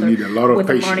have a brother with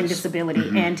a learning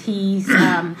disability, and he's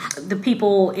the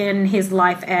people in his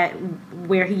life at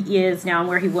where he is now and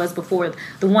where he was before,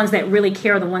 the ones that really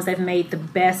care are the ones that have made the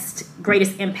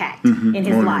greatest impact in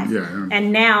his life.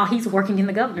 And now he's working in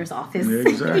the governor's office. Yeah,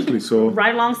 exactly. So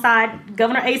right alongside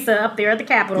Governor Asa up there at the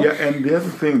Capitol. Yeah, and the other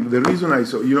thing, the reason I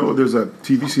saw, there's a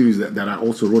TV series that I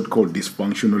also wrote called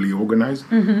Dysfunctionally Organized.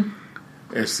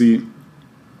 See,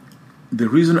 the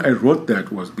reason I wrote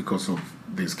that was because of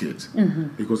these kids,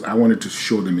 because I wanted to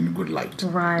show them in a good light.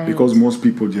 Right. Because most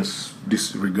people just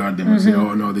disregard them and say,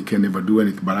 "Oh no, they can never do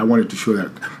anything." But I wanted to show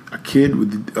that a kid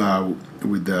with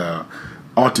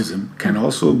autism can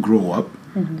also grow up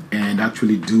and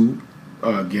actually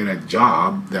get a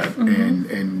job that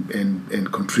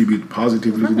and contribute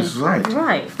positively to the society.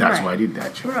 Right. That's why I did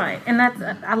that. Right. And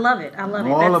I love it. I love it.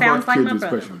 All that sounds about like kids my with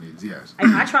brother. special needs. Yes.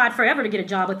 I tried forever to get a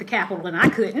job at the Capitol and I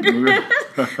couldn't.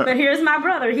 But here's my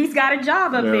brother. He's got a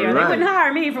job up there. They wouldn't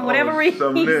hire me for whatever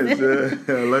reason.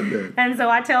 I like that. And so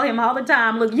I tell him all the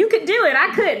time, look, you could do it.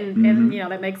 I couldn't. And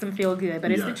that makes him feel good.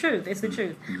 But it's the truth. It's the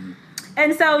truth.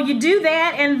 And so you do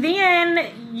that, and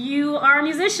then you are a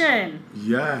musician.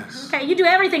 Yes. Okay, you do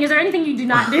everything. Is there anything you do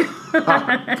not do?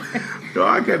 No,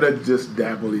 I kind of just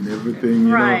dabble in everything.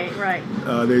 Right.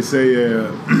 They say,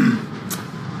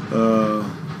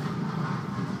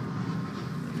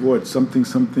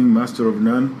 something, master of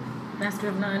none? Master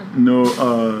of none? No,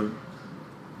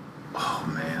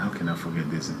 oh man, how can I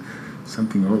forget this?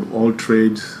 Something, all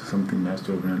trades, something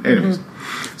master of none. Anyways,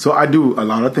 so I do a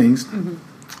lot of things.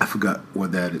 I forgot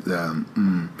what that is.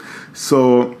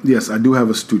 So yes, I do have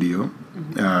a studio.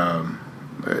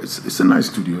 It's a nice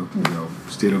studio,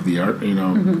 state of the art.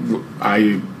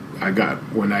 I got,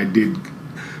 when I did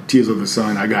Tears of the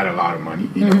Sun, I got a lot of money.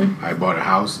 I bought a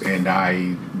house and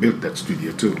I built that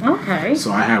studio too. Okay.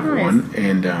 So I have one,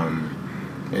 and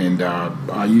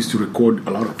I used to record a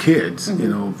lot of kids.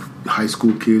 High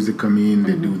school kids that come in.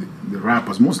 They do the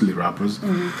rappers, mostly rappers,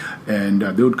 and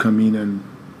they would come in and.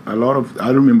 I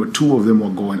remember 2 of them were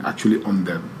going actually on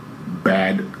the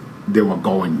bad. They were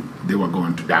going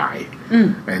to die,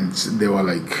 and they were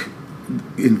like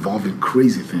involved in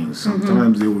crazy things.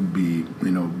 Sometimes there would be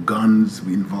guns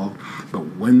involved, but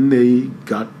when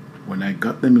I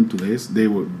got them into this, they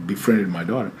befriended my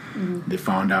daughter. They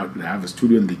found out they have a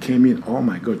studio and they came in. Oh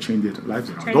my God, changed their lives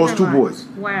around. Those 2 boys.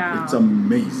 Wow. It's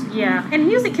amazing. Yeah, and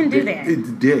music can do that.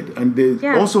 It did, and they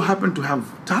also happened to have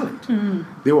talent.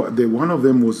 One of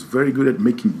them was very good at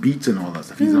making beats and all that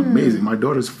stuff. He's amazing. My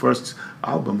daughter's first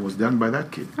album was done by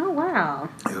that kid. Oh wow.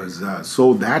 It was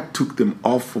so that took them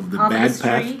off of the bad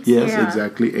path. Yes,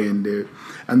 exactly, and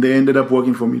they ended up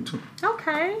working for me too.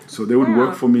 Okay. So they would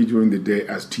work for me during the day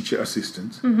as teacher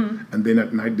assistants, and then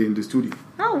at night they're in the studio.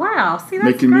 Oh wow! See,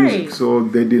 that's making great. Music. So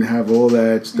they didn't have all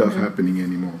that stuff happening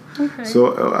anymore. Okay.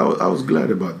 So I was glad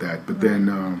about that. But then,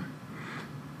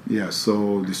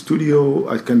 so the studio,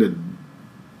 I kind of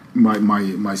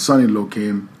my son-in-law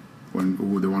came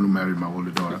the one who married my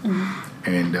older daughter,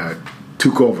 and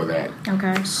took over that.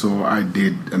 Okay. So I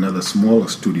did another smaller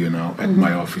studio now at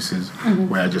my offices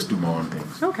where I just do my own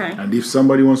things. Okay. And if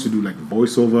somebody wants to do like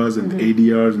voiceovers and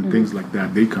ADRs and things like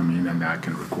that, they come in and I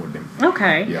can record them.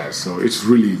 Okay. Yeah, so it's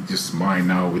really just mine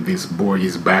now with this boy.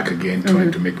 He's back again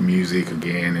trying to make music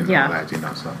again and all that,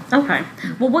 so. Okay.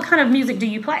 Well, what kind of music do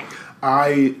you play?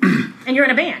 And you're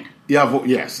in a band? Yeah,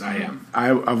 yes, I am.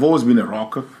 I've always been a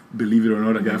rocker. Believe it or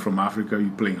not, a guy from Africa,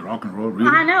 you playing rock and roll, really?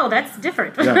 I know, that's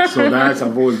different. Yeah, so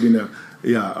I've always been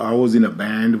I was in a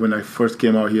band when I first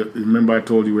came out here. Remember I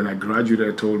told you when I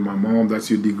graduated, I told my mom, that's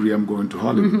your degree, I'm going to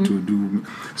Hollywood to do.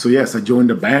 So yes, I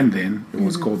joined a band then. It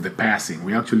was called The Passing.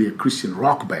 We're actually a Christian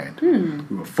rock band.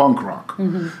 We were funk rock.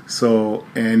 So,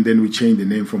 and then we changed the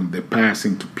name from The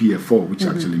Passing to PFO, which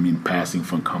actually means Passing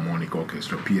Funk Harmonic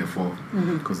Orchestra, PFO.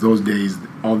 Because those days,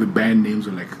 all the band names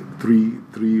were like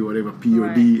three, whatever,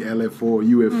 POD, LFO,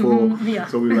 UFO.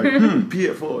 So we were like,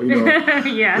 PFO,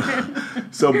 Yeah.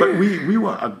 So, but we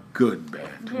were a good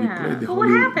band. We played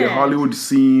the Hollywood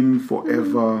scene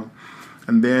forever.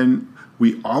 And then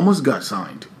we almost got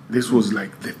signed this was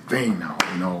like the thing now,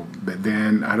 But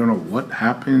then I don't know what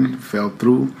happened, fell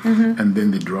through, and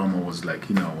then the drummer was like,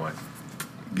 you know what,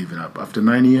 giving up. After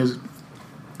 9 years,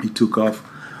 he took off,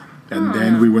 and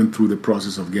then we went through the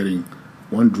process of getting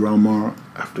one drummer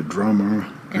after drummer,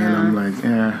 and I'm like,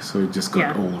 so it just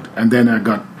got old. And then I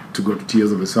got to go to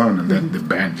Tears of the Sun, and then the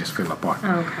band just fell apart.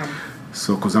 Okay.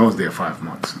 So, because I was there 5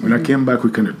 months. When I came back,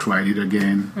 we kind of tried it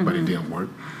again, but it didn't work.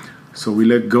 So we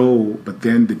let go, but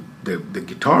then the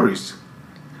guitarist,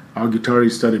 our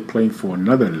guitarist started playing for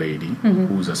another lady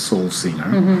who's a soul singer,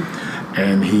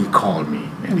 and he called me,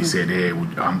 and he said, hey,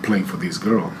 I'm playing for this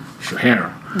girl,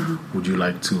 Shahara. Would you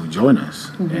like to join us?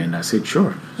 And I said,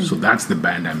 sure. So that's the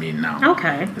band I'm in now.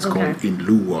 Okay. It's called In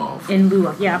Lieu Of. In Lieu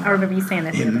Of, yeah, I remember you saying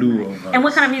that. In Lieu Of. And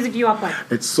what kind of music do you all play?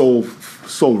 It's soul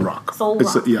rock. Soul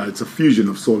rock. It's a fusion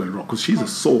of soul and rock, because she's a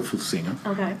soulful singer.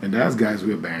 Okay. And those guys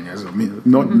were bangers. I mean,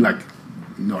 not like,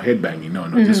 headbanging, no,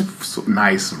 just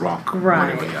nice rock,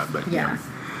 whatever, but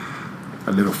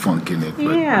a little funk in it.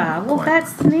 But well,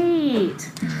 that's neat.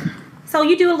 So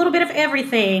you do a little bit of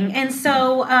everything, and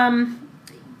so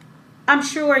I'm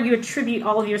sure you attribute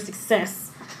all of your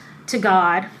success to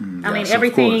God. I mean,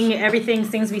 everything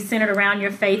seems to be centered around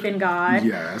your faith in God.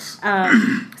 Yes.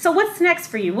 So what's next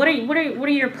for you? What are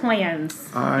your plans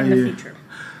in the future?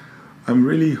 I'm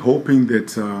really hoping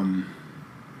that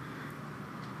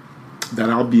that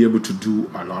I'll be able to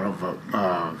do a lot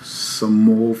of some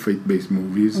more faith-based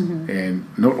movies, and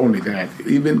not only that,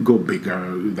 even go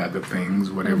bigger with other things,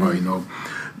 whatever,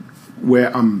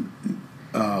 where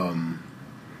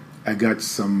I got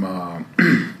some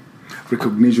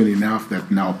recognition enough that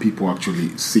now people are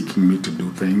actually seeking me to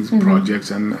do things,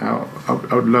 projects, and I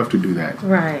would love to do that.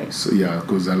 Right. So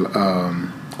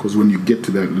because when you get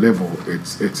to that level,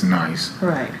 it's nice.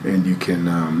 Right. And you can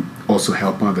also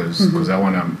help others, because I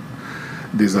want to.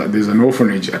 There's an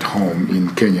orphanage at home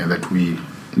in Kenya that me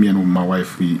and my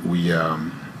wife we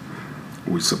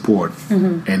support,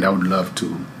 and I would love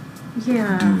to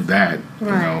do that.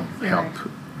 Help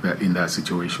in that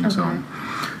situation.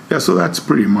 Okay. So that's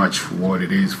pretty much what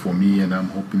it is for me, and I'm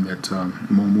hoping that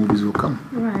more movies will come.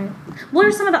 Right. What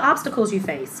are some of the obstacles you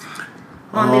faced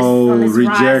on this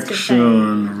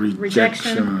rejection.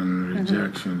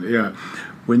 Yeah.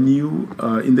 When you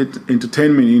in the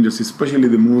entertainment industry, especially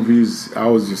the movies, I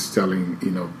was just telling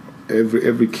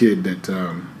every kid that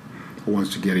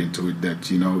wants to get into it that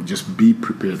just be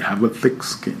prepared, have a thick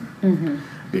skin,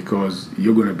 because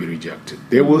you're going to be rejected.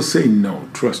 They will say no,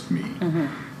 trust me.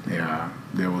 Yeah,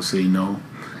 they will say no.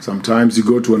 Sometimes you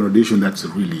go to an audition that's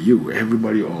really you.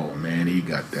 Everybody, oh man, he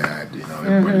got that.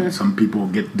 Some people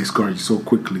get discouraged so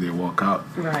quickly they walk out.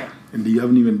 Right. And you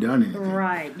haven't even done anything.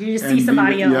 Right. You just see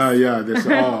somebody else. Yeah. They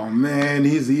say, oh, man,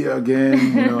 he's here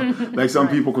again. Like some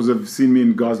people, because they've seen me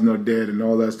in God's Not Dead and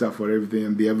all that stuff or everything,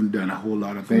 and they haven't done a whole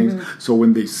lot of things. So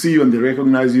when they see you and they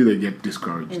recognize you, they get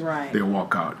discouraged. Right. They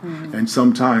walk out. And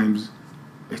sometimes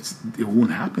it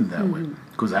won't happen that way.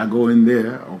 Because I go in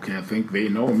there, okay, I think they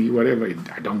know me, whatever.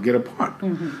 I don't get a part.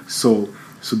 So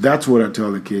that's what I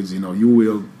tell the kids, you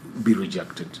will be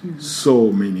rejected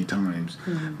so many times,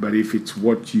 but if it's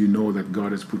what that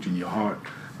God has put in your heart,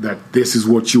 that this is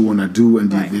what you want to do,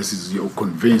 and this is, you're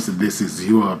convinced that this is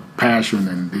your passion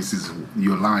and this is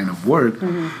your line of work,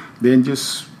 then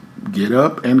just get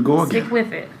up and go again. Stick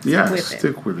with it.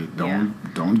 Stick with it.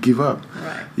 Don't give up.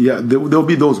 Right. Yeah, there'll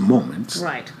be those moments.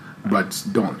 Right. But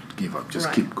don't give up.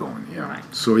 Just keep going. Yeah. Right.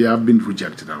 So I've been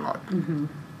rejected a lot.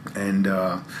 And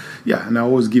and I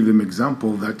always give them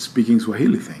example that speaking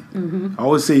Swahili thing. I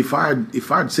always say if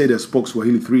I'd said I spoke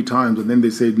Swahili 3 times and then they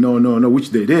said no,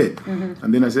 which they did,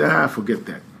 and then I said forget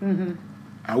that.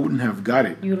 I wouldn't have got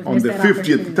it on the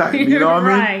 50th time. You know what I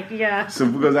mean? Right. Yeah. So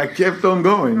because I kept on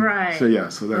going. Right. So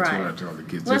so that's what I tell the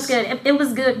kids. Well, that's good. It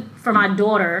was good for my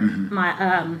daughter,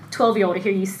 my 12-year-old, to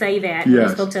hear you say that when you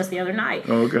spoke to us the other night.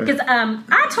 Okay. Because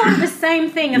I told her the same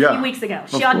thing a few weeks ago.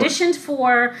 She auditioned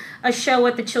for a show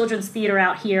at the Children's Theater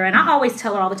out here, and I always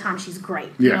tell her all the time she's great.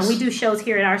 Yes. We do shows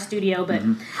here at our studio, but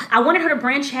I wanted her to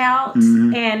branch out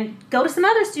and go to some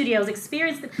other studios,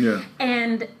 experience it. Yeah.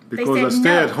 And because they said a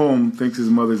stay-at-home thinks his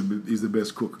mother is the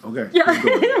best cook. Okay. Yeah,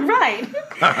 right.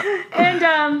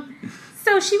 And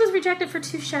so she was rejected for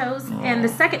 2 shows, and the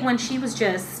second one she was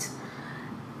just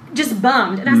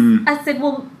bummed. And I said,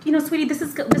 well, sweetie, this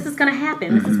is going to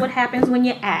happen. This is what happens when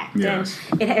you act, and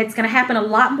it's going to happen a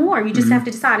lot more. You just have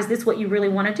to decide, is this what you really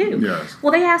want to do? Yes.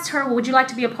 Well, they asked her, well, would you like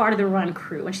to be a part of the run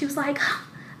crew? And she was like,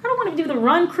 I don't want to do the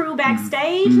run crew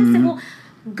backstage. And I said, well,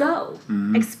 go,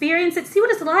 experience it, see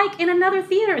what it's like in another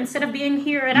theater instead of being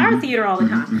here at our theater all the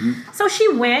time. So she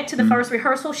went to the first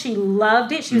rehearsal. She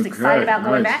loved it. She was excited about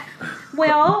going back.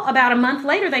 Well, about a month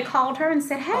later, they called her and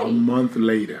said, hey. A month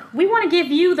later. We want to give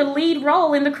you the lead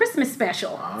role in the Christmas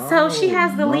special. So she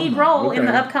has the lead role in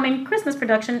the upcoming Christmas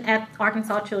production at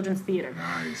Arkansas Children's Theater.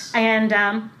 Nice.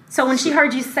 And so when she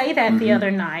heard you say that the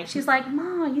other night, she's like,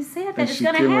 Mom, you said that it's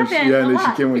going to happen. And then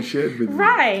she came and shared with me.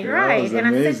 Right. And amazing.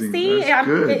 I said, see,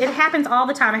 it happens all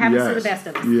the time. It happens to the best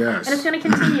of us. Yes. And it's going to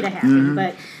continue to happen.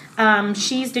 But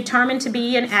she's determined to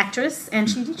be an actress, and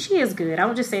she is good. I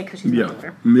would just say it because she's my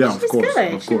daughter. Yeah, she's of course.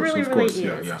 good. Of course, she really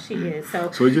is. Yeah. She is. So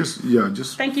just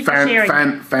thank you for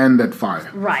sharing. Fan that fire.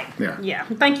 Right. Yeah.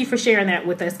 Thank you for sharing that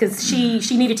with us, because she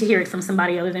needed to hear it from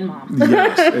somebody other than Mom.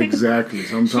 Yes, exactly.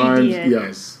 Sometimes,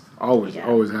 yes.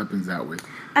 Always happens that way.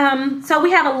 So we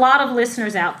have a lot of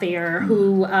listeners out there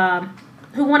who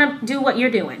want to do what you're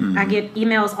doing. I get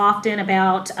emails often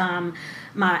about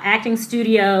my acting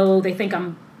studio. They think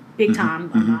I'm big time.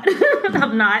 I'm not.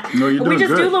 I'm not. No, you're doing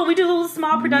good. We do little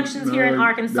small productions here in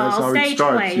Arkansas, stage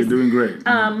plays. You're doing great.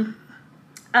 But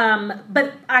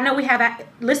I know we have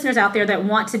listeners out there that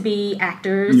want to be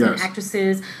actors and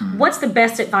actresses. What's the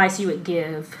best advice you would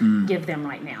give them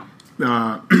right now?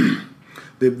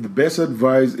 The best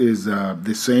advice is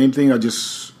the same thing I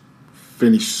just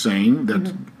finished saying,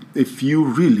 that if you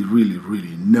really, really,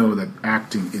 really know that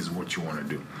acting is what you want to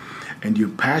do, and you're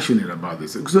passionate about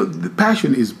this, so the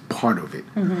passion is part of it.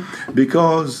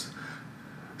 Because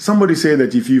somebody said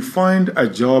that if you find a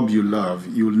job you love,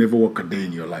 you'll never work a day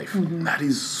in your life. That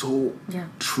is so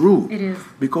true. It is.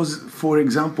 Because, for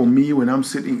example, me, when I'm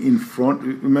sitting in front,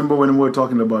 remember when we were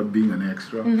talking about being an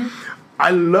extra? I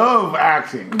love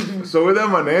acting. So whether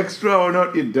I'm an extra or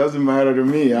not, it doesn't matter to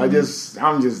me. I'm just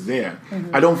there.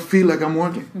 I don't feel like I'm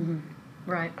working.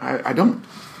 Right. I don't.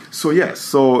 So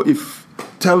if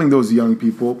telling those young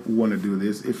people who want to do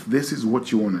this, if this is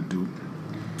what you want to do,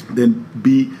 then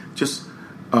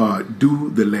do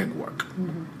the legwork.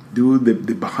 Do the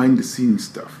behind the scenes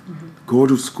stuff. Go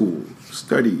to school,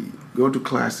 study, go to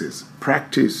classes,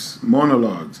 practice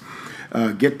monologues.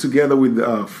 Get together with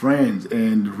friends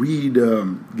and read,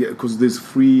 because there's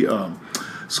free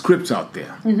scripts out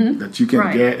there that you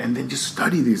can get, and then just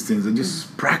study these things and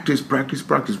just practice, because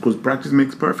practice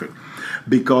makes perfect.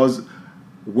 Because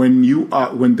when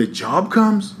the job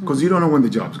comes, because you don't know when the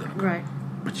job's going to come,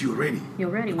 but you're ready. You're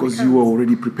ready because you are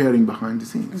already preparing behind the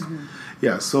scenes.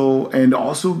 So, and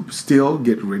also still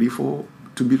get ready to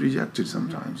be rejected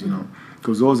sometimes,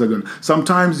 because those are going to.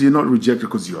 Sometimes you're not rejected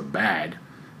because you're bad.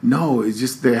 No, it's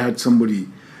just they had somebody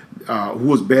who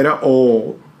was better,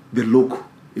 or the look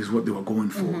is what they were going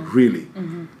for, really.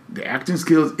 The acting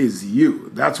skills is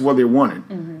you. That's what they wanted.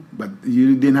 But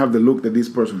you didn't have the look that this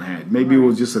person had. Maybe it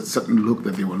was just a certain look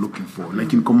that they were looking for,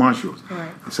 like in commercials.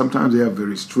 Sometimes they have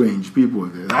very strange people.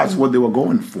 That's what they were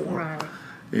going for.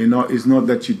 It's not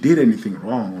that you did anything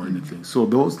wrong or anything. So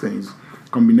those things,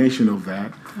 combination of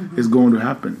that, is going to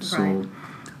happen.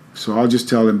 So I'll just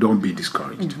tell them, don't be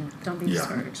discouraged. Don't be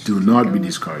discouraged. Do not be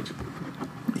discouraged.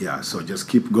 So just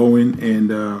keep going, and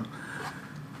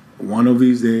one of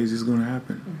these days it's going to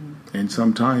happen. And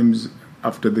sometimes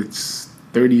after the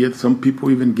 30th, some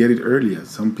people even get it earlier.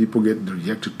 Some people get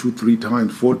rejected 2, 3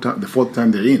 times, 4 times. The 4th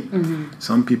time they're in.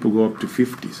 Some people go up to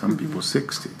 50. Some people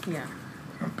 60.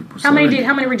 How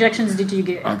many rejections did you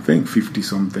get? I think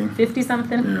 50-something.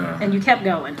 50-something? Yeah. And you kept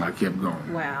going? I kept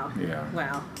going. Wow. Yeah.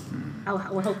 Wow. I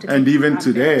will hope to. And even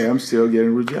today, I'm still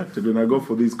getting rejected when I go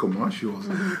for these commercials.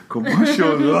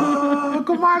 Commercials.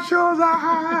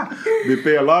 They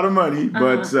pay a lot of money,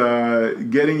 but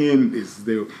getting in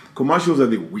commercials are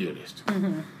the weirdest,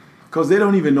 because they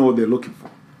don't even know what they're looking for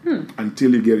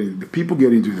until you get in. The people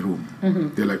get into the room.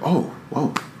 They're like, oh,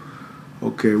 wow.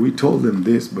 Okay, we told them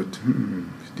this, but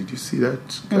did you see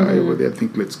that guy over there? I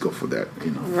think let's go for that.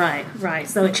 Right.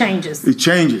 So it changes. It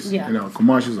changes.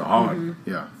 Commercials are hard.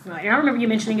 Right. I remember you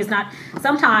mentioning it's not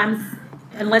sometimes,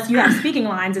 unless you have speaking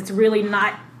lines, it's really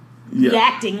not the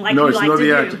acting like you like to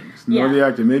do. It's not the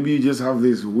acting. Maybe you just have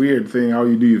this weird thing how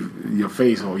you do your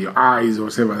face or your eyes or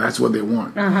whatever. That's what they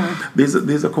want.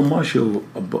 There's a commercial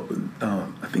about,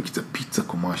 I think it's a pizza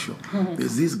commercial.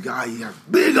 There's this guy, he has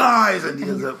big eyes, and he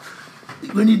has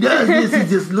when he does this, he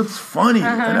just looks funny.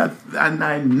 And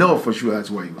I know for sure that's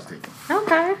why he was taken.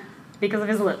 Okay. Because of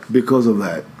his look. Because of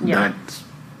that.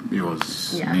 It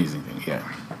was amazing thing.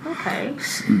 Okay.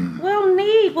 Well,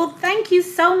 neat. Well, thank you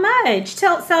so much.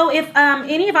 So if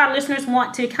any of our listeners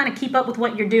want to kind of keep up with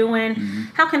what you're doing,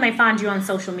 how can they find you on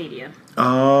social media?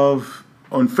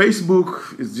 On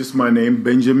Facebook, it's just my name,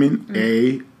 Benjamin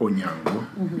A. Onyango.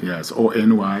 Yes,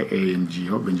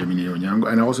 Onyango, Benjamin A. Onyango.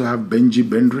 And I also have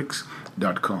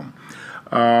BenjiBendrix.com.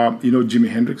 You know Jimi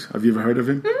Hendrix? Have you ever heard of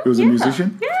him? He was a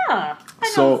musician. Yeah.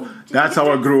 So that's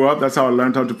how I grew up. That's how I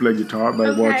learned how to play guitar,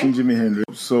 by watching Jimi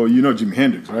Hendrix. So you know Jimi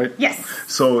Hendrix, right? Yes.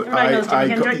 So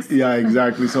yeah,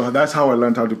 exactly. So that's how I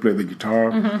learned how to play the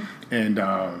guitar, and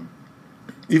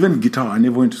even guitar. I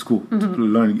never went to school to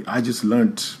learn. I just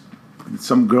learned.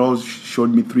 Some girls showed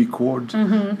me 3 chords,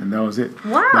 and that was it.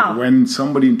 Wow. But when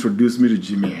somebody introduced me to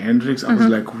Jimi Hendrix, I was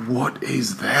like, what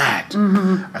is that?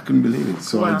 I couldn't believe it.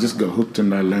 So I just got hooked,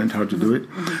 and I learned how to do it.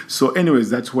 So anyways,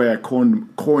 that's where I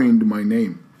coined my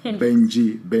name.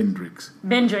 Benji Bendrix.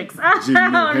 Bendrix.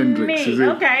 Jimi Hendrix. Neat.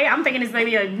 Okay, I'm thinking it's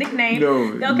maybe a nickname.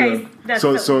 No. Okay. No.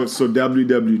 So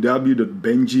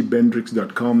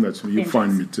www.benjibendrix.com. That's where you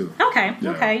find me too. Okay.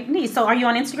 Yeah. Okay. Neat. So are you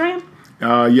on Instagram?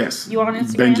 Yes. You are on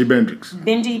Instagram? Benji Bendrix.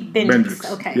 Benji Bendrix.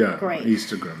 Okay. Yeah. Great.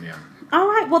 Instagram. Yeah. All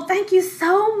right. Well, thank you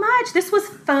so much. This was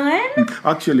fun.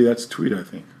 Actually, that's Twitter, I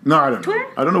think. No, I don't know.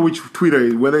 I don't know which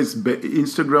Twitter, whether it's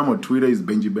Instagram or Twitter is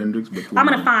Benji Bendrix. But I'm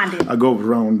going to find it. I go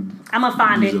around. I'm going to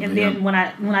find it, and then when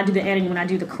I do the editing, when I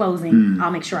do the closing,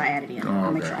 I'll make sure I add it in.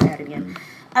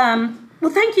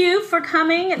 Well, thank you for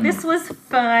coming. This was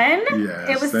fun. Yes,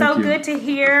 it was so good to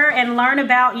hear and learn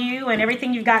about you and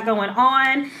everything you've got going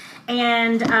on.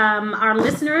 And our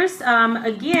listeners,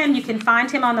 again, you can find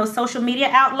him on those social media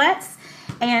outlets.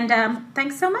 And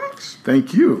thanks so much.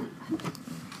 Thank you.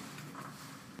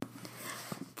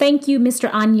 Thank you, Mr.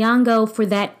 Onyango, for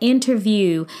that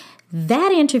interview.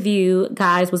 That interview,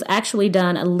 guys, was actually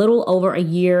done a little over a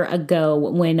year ago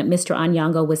when Mr.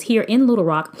 Onyango was here in Little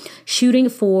Rock shooting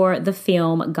for the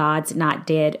film God's Not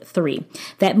Dead 3.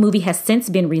 That movie has since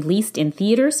been released in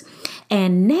theaters,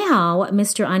 and now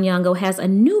Mr. Onyango has a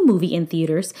new movie in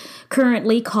theaters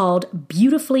currently called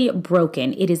Beautifully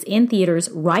Broken. It is in theaters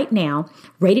right now,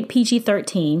 rated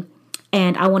PG-13.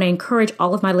 And I want to encourage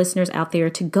all of my listeners out there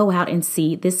to go out and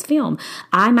see this film.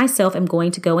 I myself am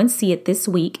going to go and see it this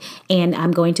week, and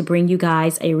I'm going to bring you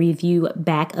guys a review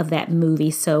back of that movie.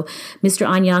 So Mr.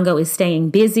 Onyango is staying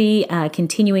busy,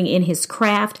 continuing in his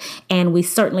craft, and we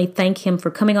certainly thank him for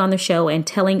coming on the show and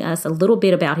telling us a little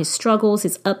bit about his struggles,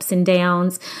 his ups and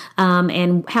downs,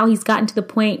 and how he's gotten to the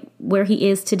point where he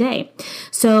is today.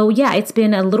 So yeah, it's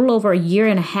been a little over a year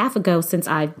and a half ago since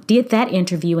I did that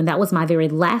interview, and that was my very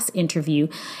last interview.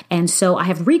 And so I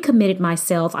have recommitted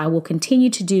myself. I will continue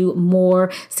to do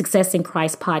more Success in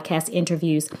Christ podcast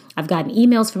interviews. I've gotten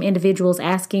emails from individuals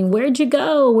asking, where'd you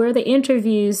go? Where are the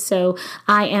interviews? So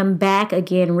I am back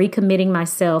again, recommitting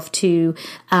myself to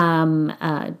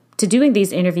doing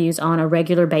these interviews on a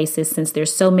regular basis, since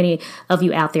there's so many of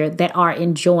you out there that are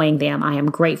enjoying them. I am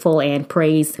grateful, and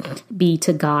praise be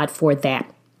to God for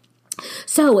that.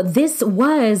 So this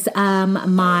was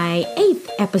my 8th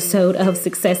episode of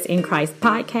Success in Christ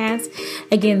podcast.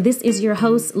 Again, this is your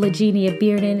host, Lagenia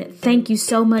Bearden. Thank you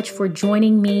so much for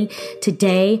joining me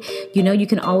today. You know, you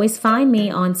can always find me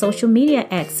on social media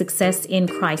at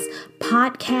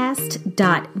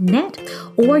successinchristpodcast.net,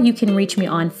 or you can reach me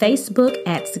on Facebook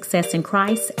at Success in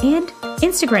Christ and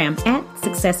Instagram at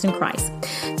Success in Christ.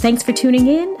 Thanks for tuning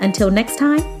in. Until next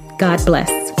time, God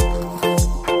bless.